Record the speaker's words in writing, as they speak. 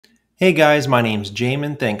Hey guys, my name's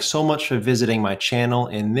Jamin. Thanks so much for visiting my channel.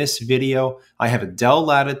 In this video, I have a Dell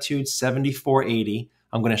Latitude 7480.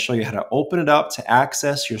 I'm going to show you how to open it up to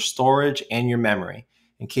access your storage and your memory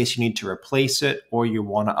in case you need to replace it or you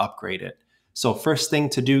want to upgrade it. So first thing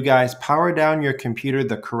to do, guys, power down your computer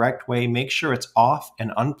the correct way. Make sure it's off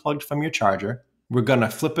and unplugged from your charger. We're going to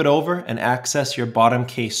flip it over and access your bottom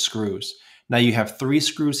case screws. Now you have 3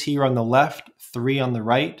 screws here on the left, 3 on the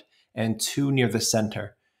right, and 2 near the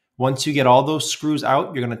center. Once you get all those screws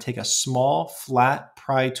out, you're going to take a small, flat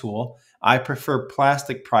pry tool. I prefer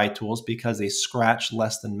plastic pry tools because they scratch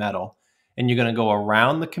less than metal. And you're going to go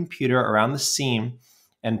around the computer, around the seam,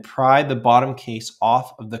 and pry the bottom case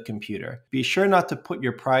off of the computer. Be sure not to put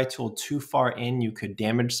your pry tool too far in. You could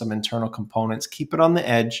damage some internal components. Keep it on the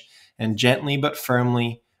edge and gently but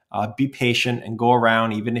firmly be patient and go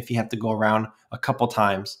around, even if you have to go around a couple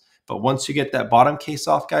times. But once you get that bottom case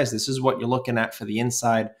off, guys, this is what you're looking at for the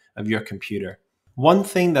inside of your computer. One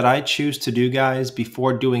thing that I choose to do, guys,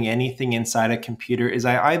 before doing anything inside a computer is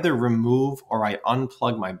I either remove or I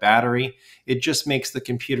unplug my battery. It just makes the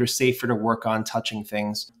computer safer to work on touching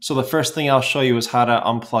things. So the first thing I'll show you is how to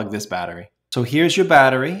unplug this battery. So here's your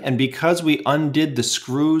battery, and because we undid the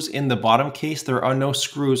screws in the bottom case, there are no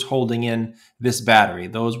screws holding in this battery.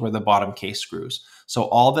 Those were the bottom case screws. So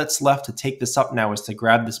all that's left to take this up now is to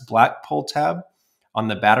grab this black pull tab on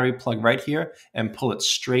the battery plug right here and pull it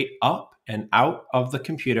straight up and out of the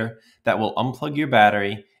computer. That will unplug your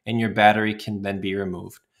battery and your battery can then be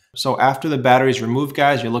removed. So after the battery is removed,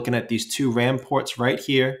 guys, you're looking at these 2 RAM ports right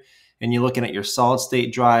here, and you're looking at your solid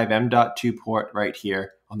state drive M.2 port right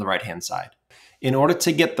here on the right hand side. In order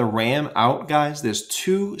to get the RAM out, guys, there's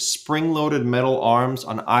 2 spring-loaded metal arms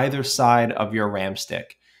on either side of your RAM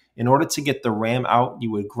stick. In order to get the RAM out,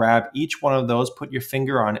 you would grab each one of those, put your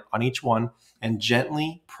finger on each one, and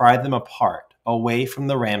gently pry them apart away from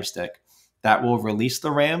the RAM stick. That will release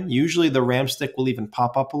the RAM. Usually the RAM stick will even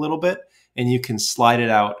pop up a little bit, and you can slide it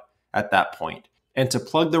out at that point. And to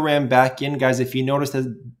plug the RAM back in, guys, if you notice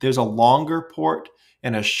that there's a longer port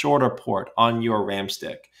and a shorter port on your RAM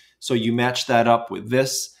stick. So you match that up with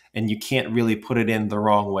this, and you can't really put it in the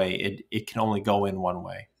wrong way. It can only go in one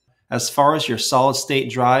way. As far as your solid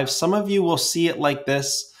state drive, some of you will see it like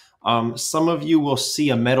this. Some of you will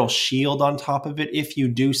see a metal shield on top of it. If you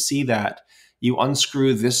do see that, you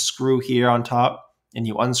unscrew this screw here on top and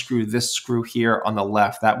you unscrew this screw here on the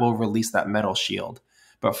left. That will release that metal shield.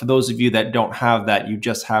 But for those of you that don't have that, you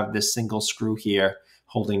just have this single screw here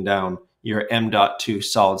holding down your M.2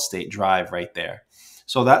 solid state drive right there.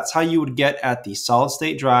 So that's how you would get at the solid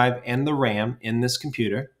state drive and the RAM in this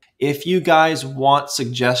computer. If you guys want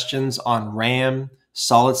suggestions on RAM,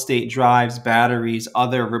 solid state drives, batteries,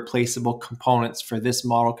 other replaceable components for this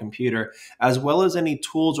model computer, as well as any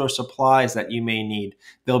tools or supplies that you may need,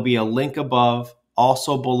 there'll be a link above,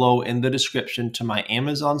 also below in the description, to my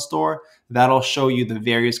Amazon store. That'll show you the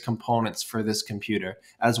various components for this computer,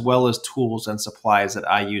 as well as tools and supplies that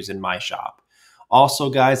I use in my shop. Also,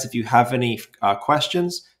 guys, if you have any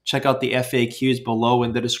questions, check out the FAQs below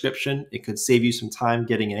in the description. It could save you some time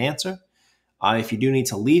getting an answer. If you do need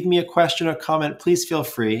to leave me a question or comment, please feel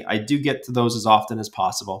free. I do get to those as often as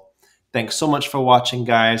possible. Thanks so much for watching,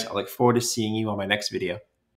 guys. I look forward to seeing you on my next video.